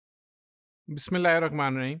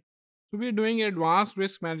Bismillahirrahmanirrahim. So we're doing advanced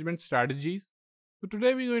risk management strategies. So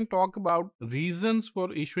today we're going to talk about reasons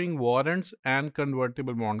for issuing warrants and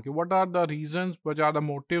convertible bond. What are the reasons? What are the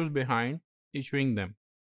motives behind issuing them?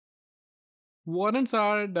 Warrants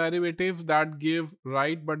are derivatives that give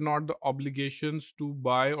right but not the obligations to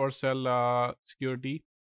buy or sell security.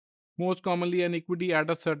 Most commonly an equity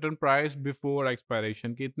at a certain price before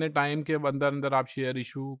expiration. कि इतने time के अंदर अंदर आप share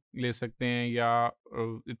issue ले सकते हैं या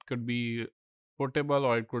इट कुड बी पोर्टेबल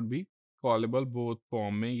और it could be callable both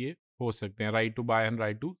form में ये हो सकते हैं right to bye and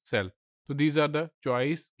right to cell. So these are the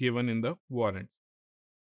choice given in the warrant.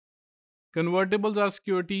 Convertibles are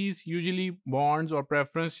securities, usually bonds or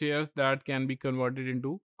preference shares that can be converted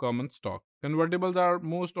into common stock. Convertibles are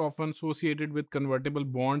most often associated with convertible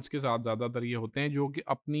bonds के साथ ज़्यादातर ये होते हैं जो कि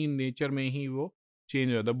अपनी nature में ही वो चेंज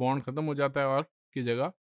हो जाता है. बॉन्ड खत्म हो जाता है और की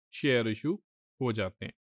जगह शेयर इशू हो जाते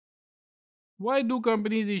हैं. Why do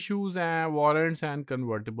companies issues and warrants and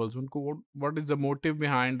convertibles? उनको what is the motive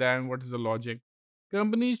behind that and what is the logic?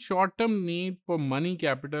 Companies short-term need for money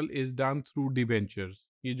capital is done through debentures.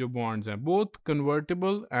 ये जो bonds हैं, both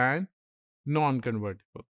convertible and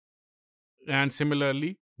non-convertible, and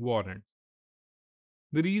similarly warrants.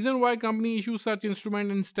 The reason why company issues such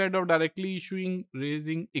instrument instead of directly issuing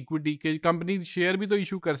raising equity, कि company share भी तो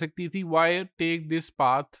issue कर सकती थी. Why take this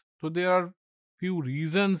path? So there are few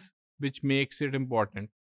reasons which makes it important.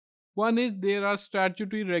 One is there are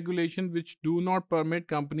statutory regulations which do not permit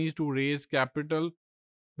companies to raise capital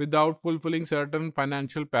without fulfilling certain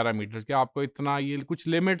financial parameters. कि आपको इतना ये कुछ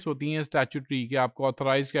limits होती हैं statutory कि आपको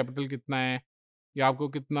authorized capital कितना है या आपको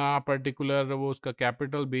कितना particular वो उसका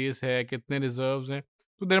capital base है, कितने reserves हैं.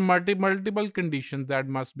 तो there are multiple conditions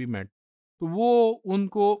that must be met. तो वो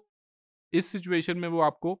उनको इस situation में वो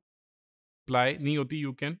आपको apply नहीं होती.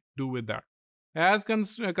 You can do with that. As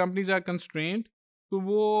companies are constrained, तो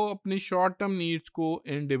वो अपनी शॉर्ट टर्म नीड्स को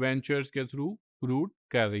इन डिवेंचर्स के थ्रू रूट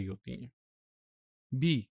कर रही होती हैं.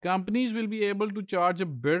 B. Companies will be able to charge a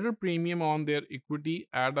better premium on their equity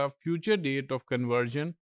at a future date of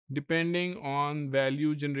conversion, depending on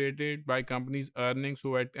value generated by companies' earnings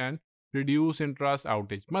so it can reduce interest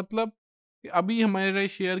outage. मतलब कि अभी हमारे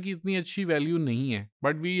share की इतनी अच्छी value नहीं है,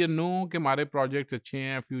 but we know कि हमारे प्रोजेक्ट्स अच्छे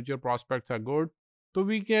हैं, फ्यूचर प्रॉस्पेक्ट्स आर गुड, तो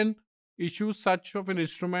we can issue such of an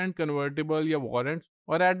instrument convertible या warrants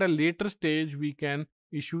और at a later stage we can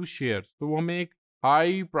issue shares. तो वो हमें एक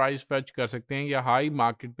हाई प्राइस फेच कर सकते हैं या हाई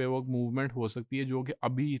मार्केट पे वो मूवमेंट हो सकती है जो कि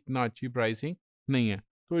अभी इतना अच्छी प्राइसिंग नहीं है.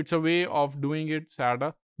 तो it's a way of doing it at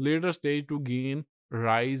a later stage two gain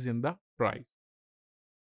rise in the price.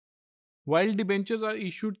 While debentures are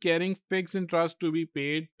issued carrying fixed interest to be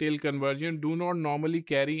paid till conversion, do not normally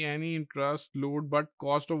carry any interest load, but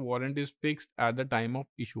cost of warrant is fixed at the time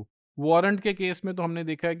of issue. Warrant के case में तो हमने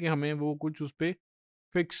देखा है कि हमें वो कुछ उस पर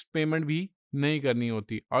फिक्स पेमेंट भी नहीं करनी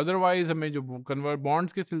होती. अदरवाइज हमें जो कन्वर्ट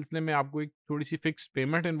बॉन्ड्स के सिलसिले में आपको एक थोड़ी सी फिक्स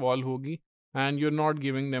पेमेंट इन्वॉल्व होगी and you are not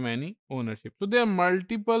giving them any ownership. So there are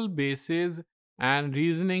multiple basis and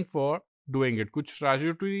reasoning for doing it. कुछ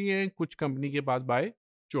स्टैट्यूटरी हैं, कुछ कंपनी के पास बाय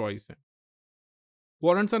चॉइस है.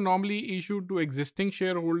 Warrants are normally issued to existing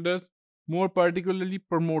shareholders, more particularly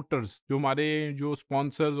promoters, जो हमारे जो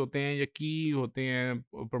sponsors होते हैं या की होते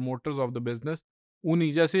हैं promoters of the business.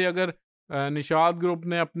 उन्हीं जैसे अगर निषाद ग्रुप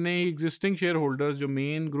ने अपने एग्जिस्टिंग शेयर होल्डर्स जो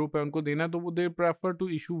मेन ग्रुप है उनको देना है तो वो they prefer to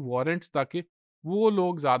issue warrants ताकि वो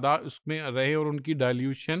लोग ज़्यादा उसमें रहे और उनकी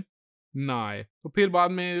डाइल्यूशन ना आए. तो फिर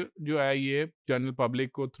बाद में जो है ये जनरल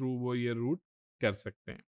पब्लिक को थ्रू वो ये रूट कर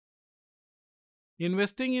सकते हैं.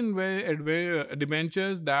 Investing in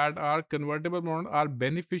debentures that are convertible bond are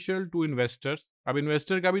beneficial to investors. अब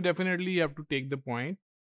investor का भी definitely you have to take the point.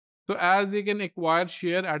 So as they can acquire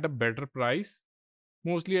share at a better price,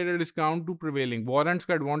 mostly at a discount to prevailing. Warrants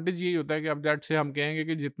का advantage यही होता है कि अब that से हम कहेंगे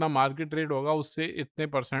कि जितना market rate होगा उससे इतने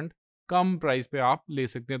 % कम प्राइस पे आप ले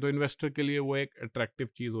सकते हैं. तो इन्वेस्टर के लिए वो एक अट्रैक्टिव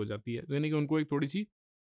चीज़ हो जाती है, यानी कि उनको एक थोड़ी सी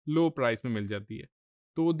लो प्राइस में मिल जाती है.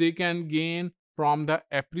 तो they can gain from the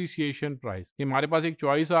appreciation price कि हमारे पास एक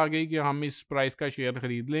चॉइस आ गई कि हम इस प्राइस का शेयर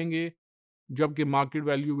खरीद लेंगे जबकि market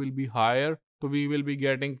value will be higher, तो we will be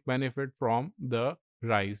getting benefit from the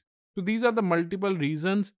rise. तो these are the multiple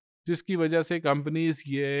reasons जिसकी वजह से कंपनीज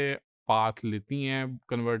ये पाथ लेती हैं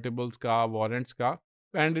कन्वर्टेबल्स का, वारंट्स का,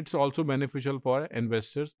 and it's also beneficial for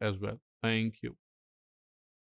investors as well. Thank you.